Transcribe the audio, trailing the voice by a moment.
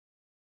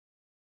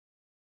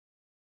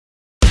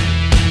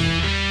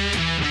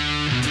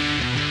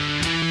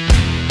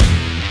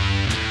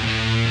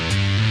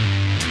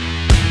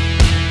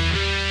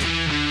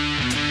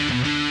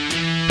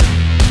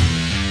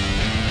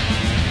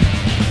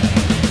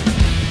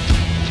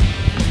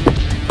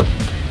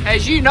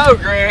as you know,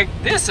 Greg,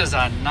 this is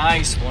a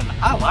nice one.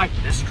 I like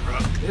this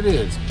truck. It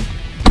is.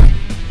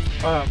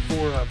 For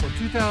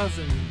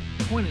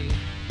 2020,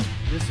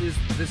 this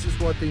is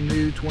what the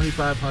new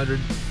 2500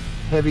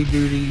 heavy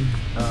duty.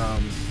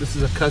 This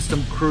is a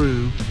custom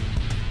crew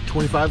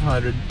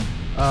 2500.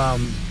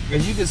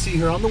 As you can see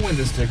here on the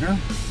window sticker,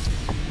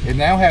 it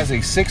now has a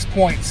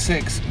 6.6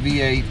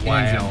 V8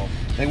 engine.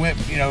 They went,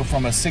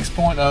 from a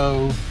 6.0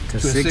 to a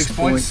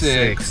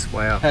 6.6.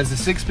 Wow. Has a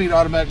 6-speed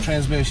automatic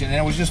transmission. And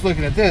I was just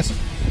looking at this.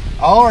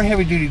 All our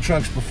heavy duty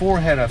trucks before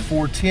had a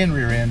 410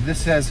 rear end.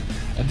 This has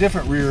a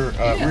different rear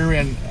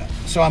end.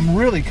 So I'm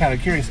really kind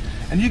of curious.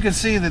 And you can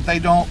see that they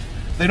don't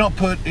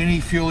put any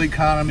fuel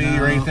economy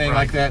or anything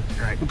like that,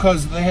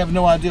 because they have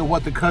no idea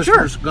what the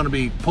customer's going to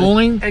be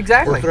pulling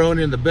or throwing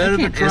in the bed of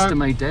the truck.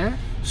 Estimate that.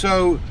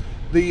 So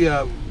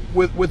the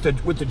with the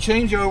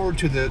changeover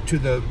to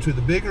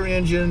the bigger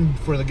engine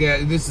for the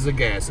gas. This is a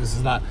gas. This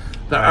is not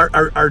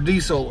our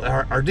diesel.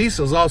 Our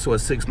diesel is also a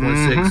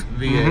 6.6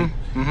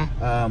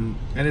 V8.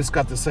 And it's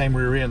got the same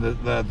rear end,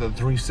 the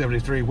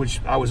 373,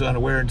 which I was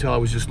unaware until I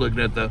was just looking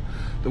at the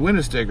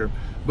window sticker.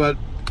 But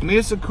I mean,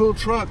 it's a cool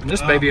truck.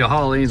 This baby will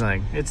haul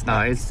anything. It's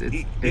not.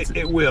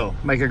 It will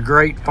make a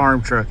great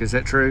farm truck. Is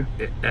that true?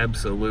 It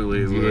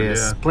absolutely will. Yes.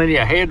 Yeah. Plenty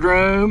of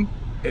headroom.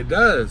 It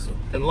does,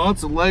 and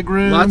lots of leg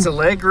room. Lots of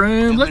leg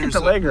room. Look at the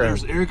leg room.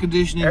 There's air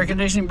conditioning. Air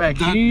conditioning back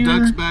here.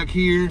 Ducts back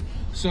here.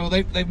 So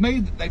they've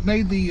made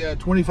the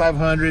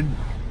 2500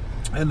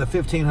 and the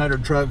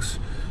 1500 trucks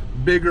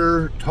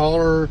bigger,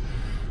 taller,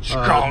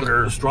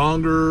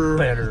 stronger,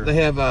 better. They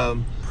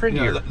have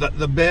prettier.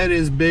 The bed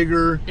is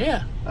bigger.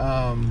 Yeah.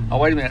 Oh,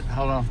 wait a minute.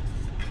 Hold on.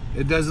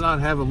 It does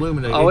not have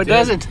illuminated. Oh, it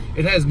doesn't.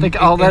 It has.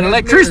 Think all that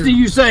electricity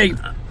you save.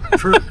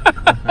 True.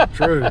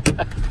 True.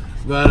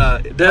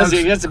 But it does.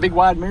 It has a big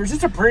wide mirrors.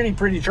 It's a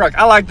pretty truck.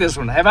 I like this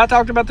one. Have I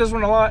talked about this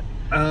one a lot?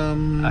 I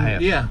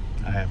have. Yeah.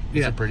 I have.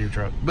 It's a pretty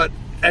truck.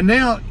 And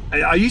now,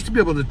 I used to be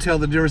able to tell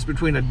the difference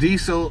between a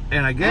diesel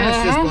and a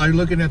gas just by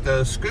looking at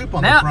the scoop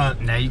on the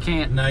front. Now you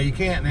can't. Now you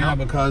can't now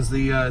because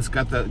it's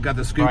got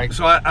the scoop. Right.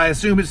 So I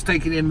assume it's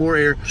taking in more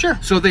air. Sure.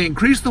 So they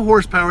increased the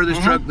horsepower of this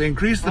truck. They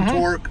increased the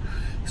torque.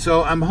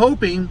 So I'm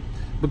hoping,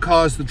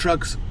 because the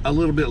truck's a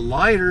little bit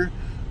lighter,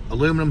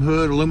 aluminum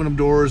hood, aluminum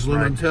doors,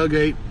 aluminum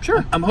tailgate.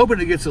 Sure. I'm hoping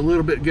it gets a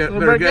little bit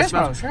better gas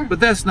mileage. Sure. But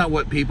that's not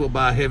what people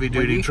buy heavy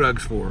duty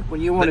trucks for.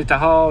 When you want it to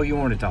haul, you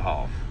want it to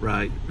haul.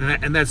 Right.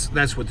 And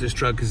that's what this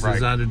truck is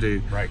designed to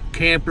do. Right.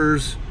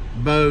 Campers,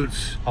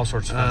 boats, all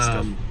sorts of fun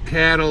stuff.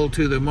 Cattle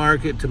to the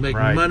market to make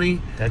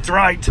money. That's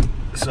right.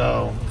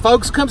 So,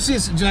 folks, come see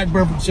us at Jack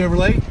Burford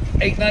Chevrolet,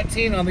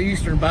 819 on the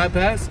Eastern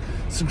Bypass.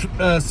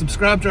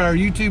 Subscribe to our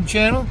YouTube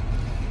channel.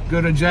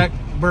 Go to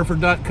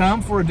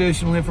jackburford.com for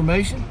additional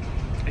information.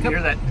 And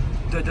hear that?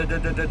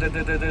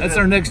 That's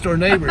our next door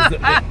neighbors.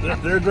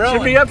 They're growing.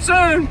 Should be up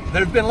soon.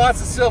 There's been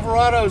lots of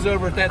Silverados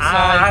over at that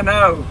side. I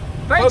know.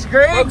 Thanks,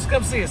 Greg. Folks,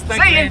 come see us.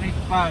 Thanks, Andy.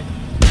 Bye.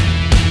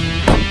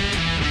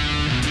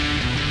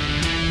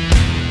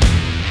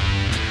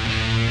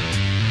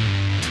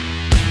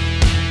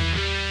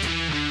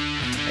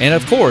 And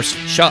of course,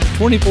 shop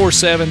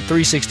 24/7,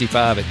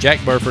 365 at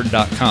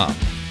jackburford.com.